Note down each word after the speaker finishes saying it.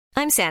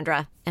I'm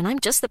Sandra, and I'm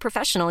just the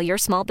professional your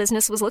small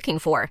business was looking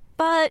for.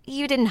 But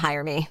you didn't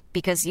hire me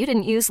because you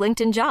didn't use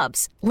LinkedIn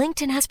Jobs.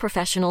 LinkedIn has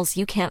professionals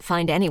you can't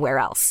find anywhere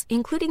else,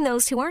 including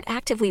those who aren't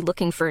actively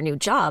looking for a new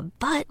job,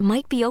 but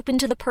might be open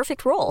to the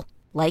perfect role,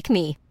 like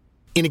me.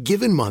 In a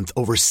given month,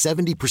 over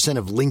 70%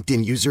 of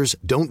LinkedIn users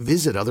don't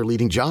visit other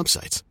leading job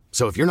sites.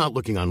 So if you're not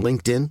looking on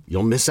LinkedIn,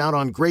 you'll miss out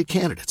on great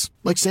candidates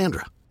like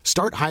Sandra.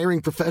 Start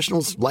hiring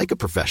professionals like a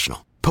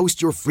professional.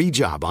 Post your free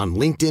job on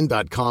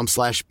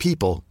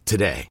linkedin.com/people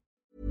today.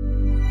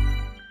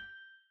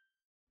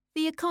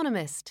 The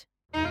Economist.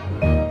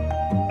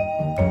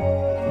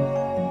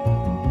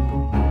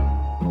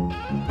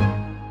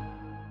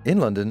 In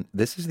London,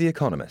 this is The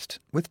Economist,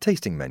 with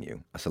Tasting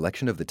Menu, a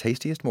selection of the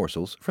tastiest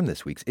morsels from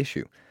this week's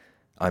issue.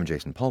 I'm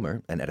Jason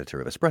Palmer, an editor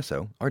of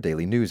Espresso, our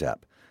daily news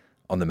app.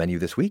 On the menu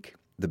this week,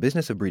 the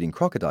business of breeding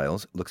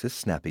crocodiles looks as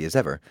snappy as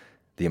ever,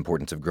 the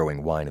importance of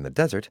growing wine in the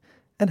desert,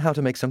 and how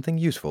to make something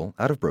useful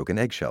out of broken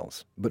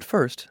eggshells. But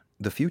first,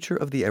 the future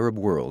of the Arab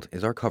world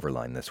is our cover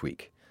line this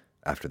week.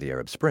 After the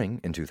Arab Spring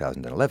in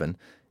 2011,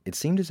 it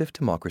seemed as if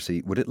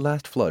democracy would at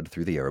last flood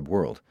through the Arab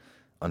world.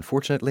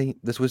 Unfortunately,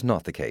 this was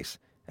not the case,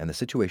 and the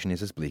situation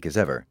is as bleak as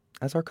ever,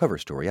 as our cover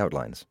story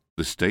outlines.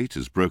 The state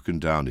has broken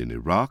down in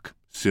Iraq,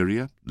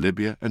 Syria,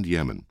 Libya and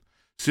Yemen.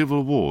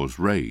 Civil wars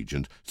rage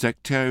and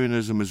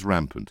sectarianism is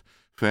rampant,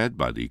 fed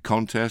by the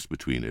contest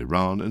between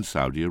Iran and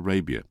Saudi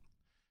Arabia.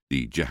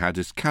 The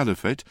jihadist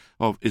caliphate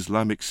of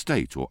Islamic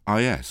State, or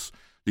IS,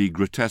 the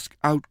grotesque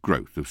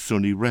outgrowth of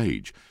Sunni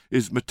rage,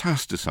 is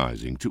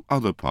metastasizing to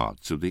other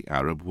parts of the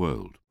Arab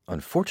world.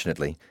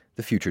 Unfortunately,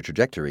 the future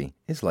trajectory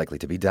is likely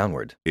to be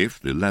downward. If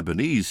the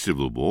Lebanese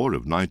civil war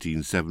of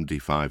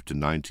 1975 to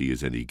 90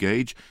 is any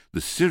gauge,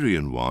 the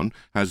Syrian one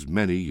has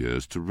many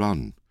years to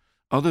run.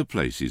 Other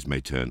places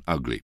may turn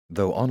ugly.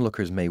 Though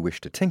onlookers may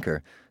wish to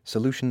tinker,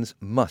 solutions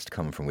must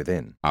come from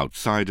within.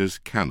 Outsiders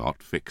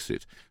cannot fix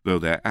it, though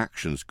their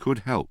actions could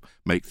help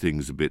make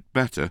things a bit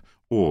better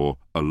or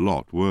a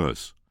lot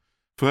worse.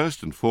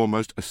 First and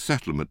foremost, a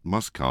settlement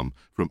must come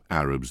from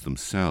Arabs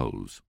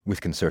themselves.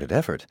 With concerted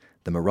effort,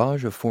 the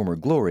mirage of former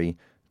glory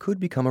could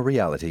become a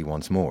reality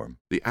once more.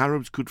 The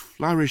Arabs could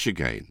flourish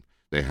again.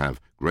 They have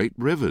great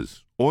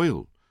rivers,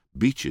 oil,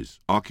 beaches,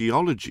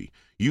 archaeology,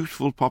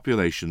 youthful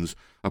populations,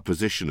 a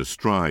position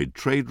astride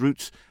trade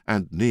routes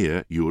and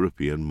near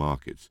European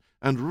markets,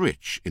 and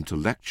rich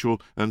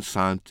intellectual and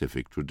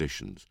scientific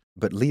traditions.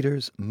 But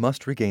leaders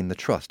must regain the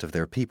trust of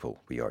their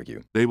people, we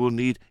argue. They will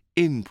need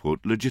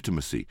input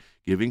legitimacy,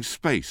 giving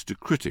space to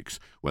critics,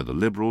 whether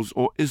liberals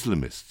or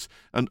Islamists,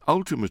 and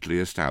ultimately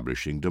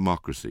establishing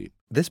democracy.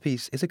 This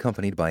piece is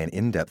accompanied by an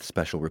in-depth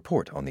special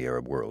report on the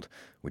Arab world,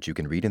 which you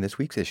can read in this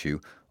week's issue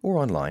or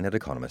online at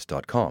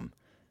economist.com.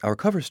 Our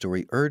cover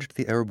story urged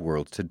the Arab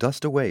world to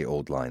dust away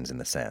old lines in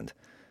the sand.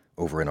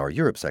 Over in our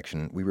Europe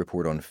section, we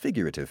report on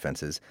figurative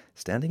fences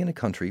standing in a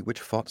country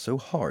which fought so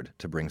hard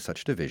to bring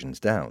such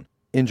divisions down.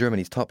 In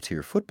Germany's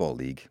top-tier football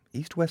league,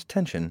 East-West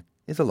tension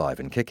is alive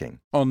and kicking.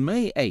 On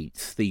May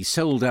 8th, the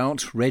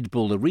sold-out Red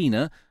Bull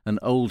Arena, an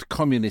old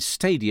communist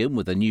stadium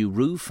with a new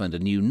roof and a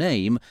new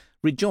name,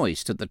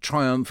 rejoiced at the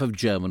triumph of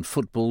German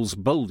football's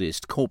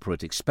boldest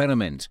corporate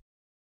experiment.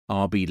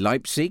 RB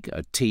Leipzig,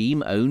 a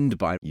team owned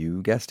by,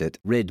 you guessed it,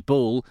 Red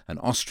Bull, an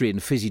Austrian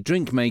fizzy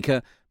drink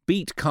maker,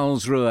 beat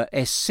Karlsruhe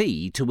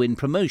SC to win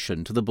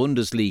promotion to the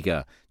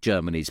Bundesliga,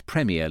 Germany's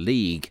Premier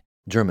League.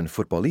 German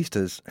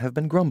footballistas have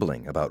been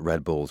grumbling about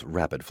Red Bull's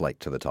rapid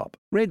flight to the top.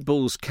 Red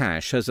Bull's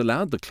cash has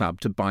allowed the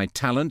club to buy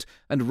talent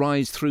and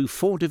rise through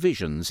 4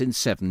 divisions in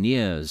 7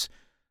 years.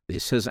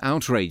 This has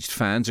outraged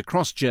fans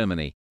across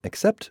Germany.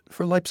 Except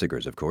for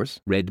Leipzigers, of course.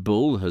 Red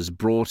Bull has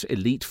brought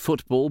elite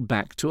football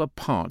back to a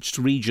parched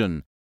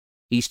region.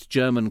 East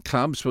German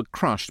clubs were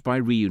crushed by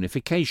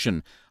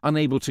reunification.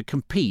 Unable to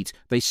compete,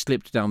 they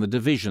slipped down the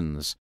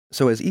divisions.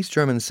 So as East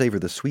Germans savor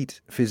the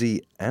sweet,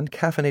 fizzy, and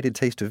caffeinated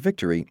taste of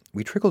victory,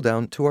 we trickle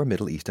down to our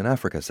Middle East and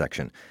Africa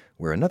section,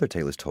 where another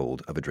tale is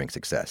told of a drink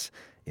success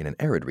in an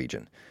arid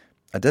region.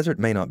 A desert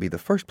may not be the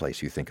first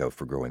place you think of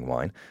for growing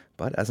wine,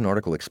 but as an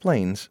article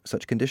explains,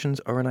 such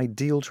conditions are an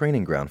ideal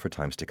training ground for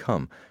times to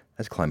come,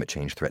 as climate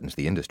change threatens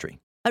the industry.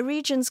 A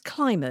region's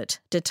climate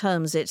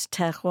determines its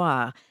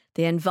terroir,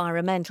 the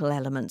environmental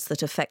elements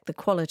that affect the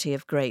quality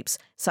of grapes,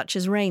 such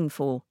as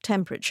rainfall,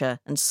 temperature,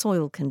 and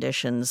soil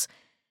conditions.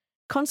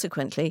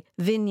 Consequently,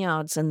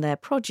 vineyards and their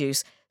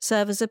produce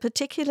serve as a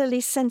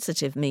particularly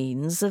sensitive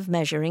means of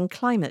measuring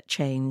climate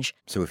change.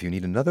 So if you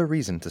need another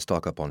reason to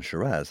stock up on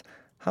Shiraz,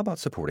 how about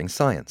supporting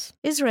science?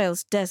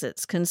 Israel's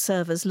deserts can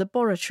serve as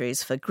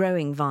laboratories for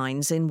growing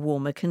vines in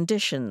warmer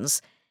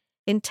conditions.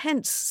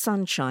 Intense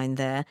sunshine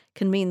there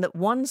can mean that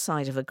one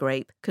side of a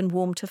grape can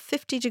warm to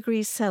 50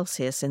 degrees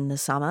Celsius in the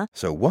summer.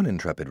 So one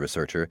intrepid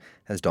researcher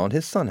has donned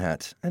his sun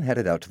hat and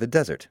headed out to the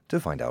desert to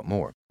find out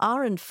more.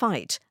 Aaron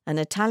Feit, an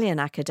Italian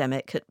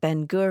academic at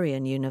Ben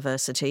Gurion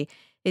University,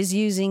 is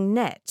using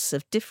nets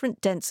of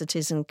different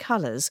densities and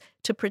colours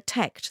to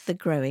protect the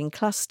growing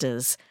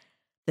clusters.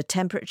 The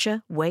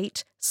temperature,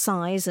 weight,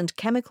 size and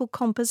chemical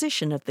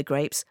composition of the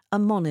grapes are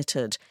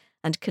monitored,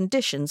 and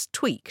conditions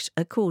tweaked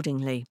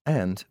accordingly.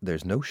 And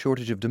there's no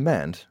shortage of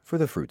demand for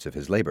the fruits of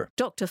his labour.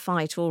 Dr.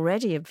 Feit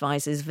already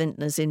advises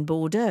vintners in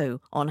Bordeaux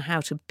on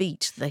how to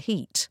beat the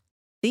heat.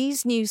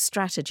 These new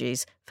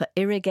strategies for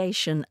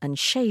irrigation and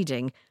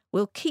shading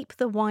will keep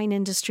the wine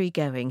industry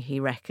going, he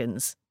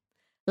reckons.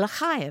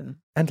 L'chaim.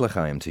 And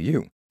l'chaim to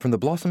you. From the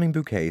blossoming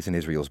bouquets in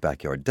Israel's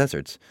backyard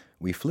deserts,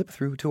 we flip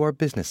through to our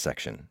business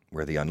section,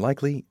 where the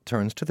unlikely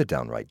turns to the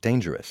downright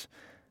dangerous.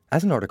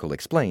 As an article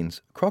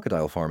explains,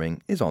 crocodile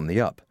farming is on the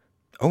up.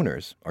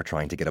 Owners are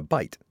trying to get a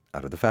bite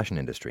out of the fashion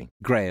industry.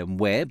 Graham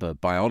Webb, a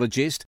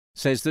biologist,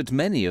 says that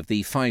many of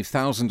the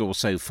 5,000 or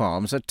so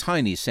farms are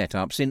tiny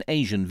setups in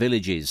Asian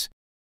villages.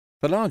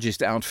 The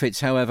largest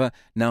outfits, however,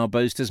 now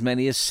boast as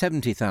many as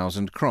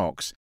 70,000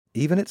 crocs.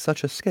 Even at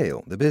such a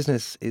scale, the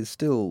business is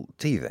still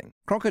teething.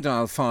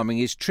 Crocodile farming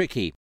is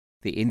tricky.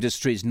 The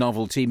industry's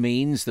novelty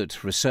means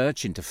that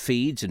research into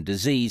feeds and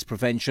disease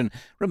prevention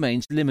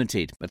remains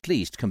limited, at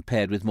least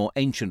compared with more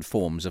ancient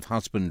forms of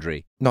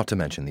husbandry. Not to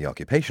mention the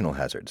occupational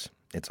hazards.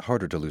 It's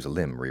harder to lose a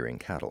limb rearing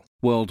cattle.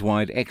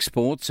 Worldwide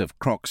exports of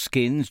croc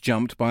skins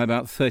jumped by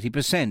about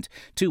 30%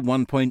 to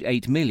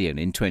 1.8 million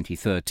in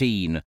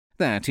 2013.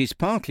 That is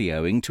partly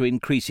owing to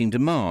increasing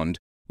demand,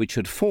 which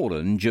had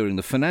fallen during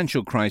the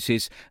financial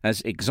crisis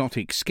as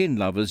exotic skin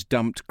lovers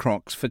dumped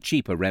crocs for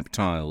cheaper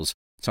reptiles,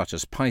 such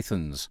as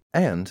pythons.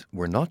 And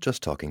we're not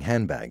just talking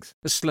handbags.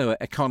 The slower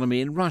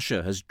economy in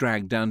Russia has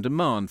dragged down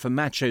demand for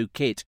macho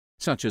kit,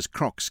 such as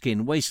croc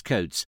skin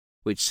waistcoats,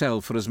 which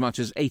sell for as much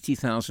as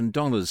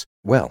 $80,000.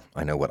 Well,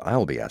 I know what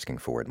I'll be asking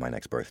for at my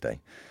next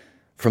birthday.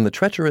 From the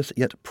treacherous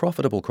yet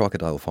profitable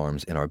crocodile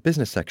farms in our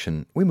business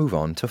section, we move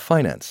on to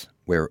finance,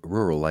 where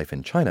rural life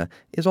in China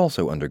is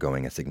also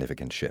undergoing a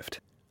significant shift.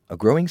 A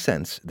growing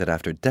sense that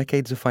after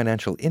decades of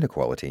financial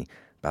inequality,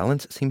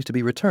 balance seems to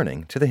be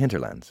returning to the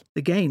hinterlands.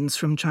 The gains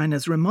from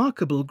China's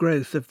remarkable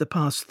growth of the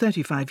past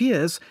 35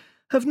 years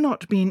have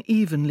not been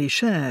evenly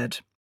shared.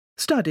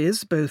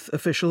 Studies, both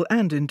official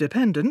and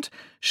independent,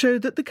 show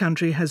that the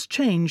country has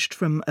changed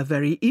from a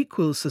very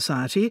equal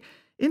society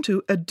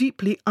into a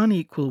deeply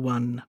unequal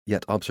one.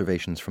 Yet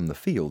observations from the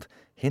field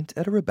hint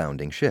at a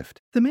rebounding shift.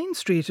 The main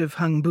street of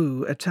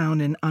Hangbu, a town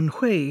in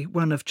Anhui,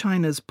 one of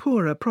China's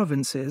poorer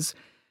provinces,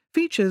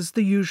 features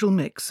the usual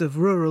mix of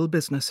rural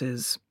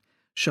businesses.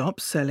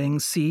 Shops selling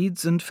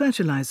seeds and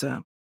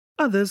fertilizer,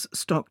 others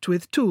stocked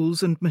with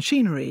tools and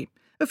machinery,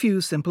 a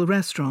few simple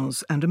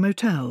restaurants and a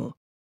motel.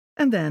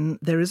 And then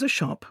there is a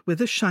shop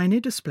with a shiny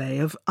display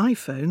of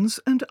iPhones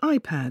and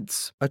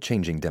iPads. A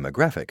changing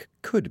demographic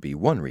could be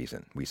one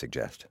reason, we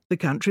suggest. The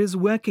country's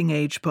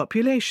working-age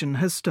population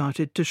has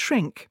started to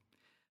shrink.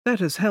 That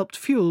has helped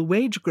fuel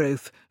wage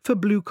growth for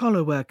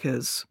blue-collar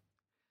workers.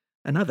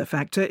 Another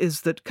factor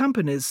is that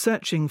companies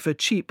searching for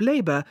cheap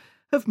labour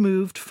have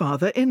moved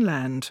farther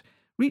inland,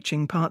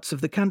 reaching parts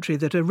of the country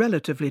that are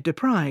relatively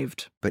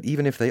deprived. But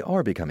even if they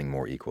are becoming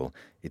more equal,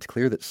 it's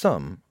clear that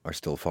some are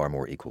still far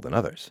more equal than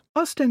others.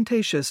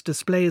 Ostentatious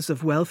displays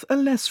of wealth are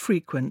less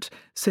frequent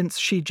since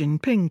Xi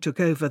Jinping took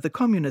over the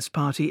Communist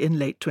Party in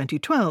late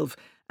 2012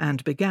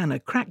 and began a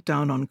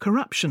crackdown on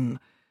corruption.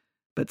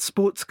 But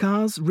sports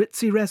cars,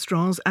 ritzy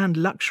restaurants and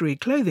luxury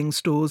clothing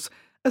stores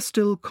are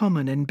still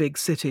common in big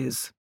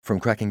cities. From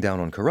cracking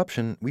down on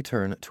corruption, we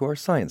turn to our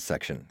science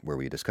section, where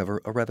we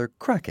discover a rather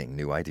cracking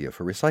new idea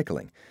for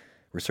recycling.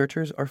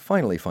 Researchers are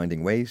finally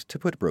finding ways to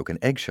put broken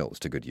eggshells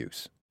to good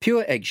use.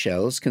 Pure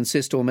eggshells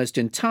consist almost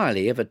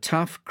entirely of a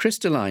tough,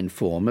 crystalline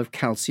form of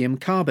calcium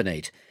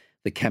carbonate,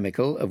 the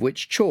chemical of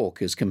which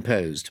chalk is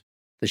composed.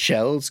 The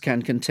shells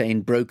can contain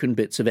broken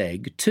bits of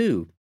egg,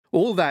 too.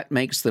 All that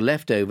makes the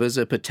leftovers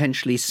a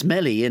potentially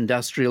smelly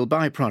industrial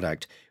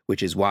byproduct,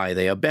 which is why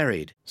they are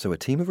buried. So a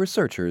team of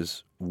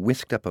researchers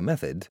whisked up a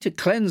method to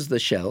cleanse the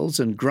shells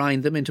and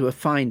grind them into a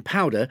fine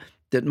powder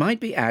that might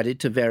be added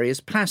to various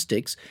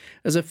plastics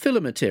as a filler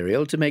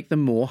material to make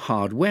them more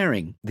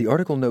hard-wearing. The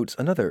article notes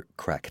another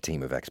crack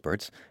team of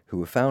experts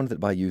who have found that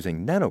by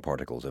using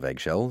nanoparticles of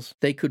eggshells,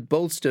 they could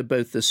bolster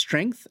both the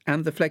strength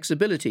and the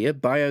flexibility of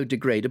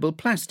biodegradable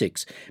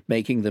plastics,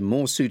 making them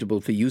more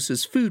suitable for use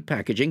as food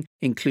packaging,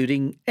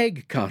 including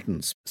egg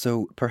cartons.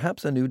 So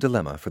perhaps a new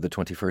dilemma for the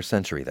 21st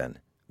century then.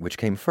 Which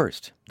came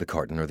first, the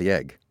carton or the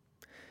egg?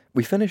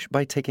 We finish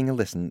by taking a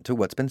listen to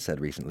what's been said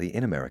recently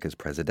in America's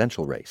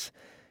presidential race.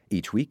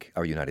 Each week,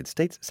 our United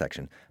States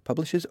section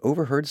publishes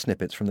overheard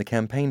snippets from the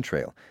campaign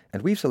trail,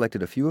 and we've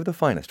selected a few of the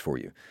finest for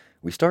you.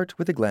 We start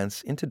with a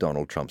glance into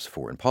Donald Trump's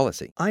foreign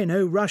policy. I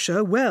know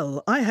Russia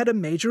well. I had a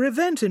major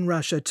event in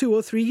Russia 2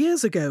 or 3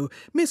 years ago,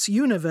 Miss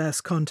Universe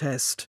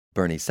contest.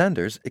 Bernie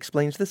Sanders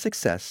explains the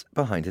success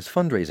behind his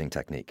fundraising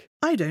technique.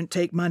 I don't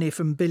take money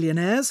from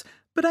billionaires,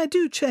 but I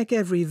do check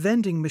every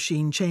vending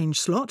machine change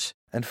slot.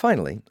 And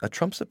finally, a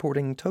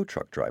Trump-supporting tow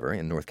truck driver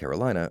in North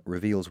Carolina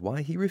reveals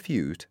why he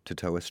refused to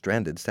tow a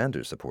stranded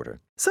Sanders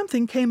supporter.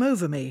 Something came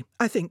over me.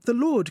 I think the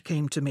Lord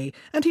came to me,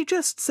 and he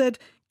just said,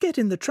 "Get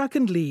in the truck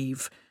and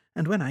leave."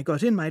 And when I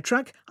got in my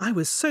truck, I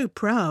was so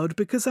proud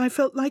because I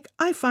felt like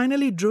I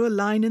finally drew a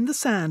line in the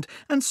sand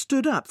and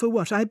stood up for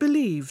what I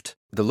believed.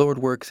 The Lord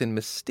works in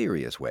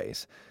mysterious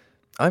ways.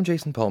 I'm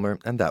Jason Palmer,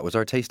 and that was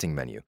our tasting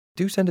menu.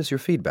 Do send us your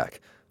feedback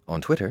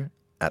on Twitter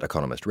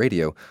 @Economist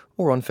Radio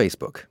or on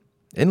Facebook.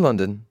 In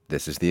London,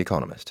 this is The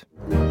Economist.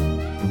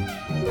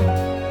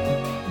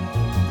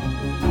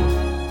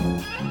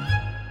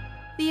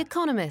 The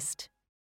Economist.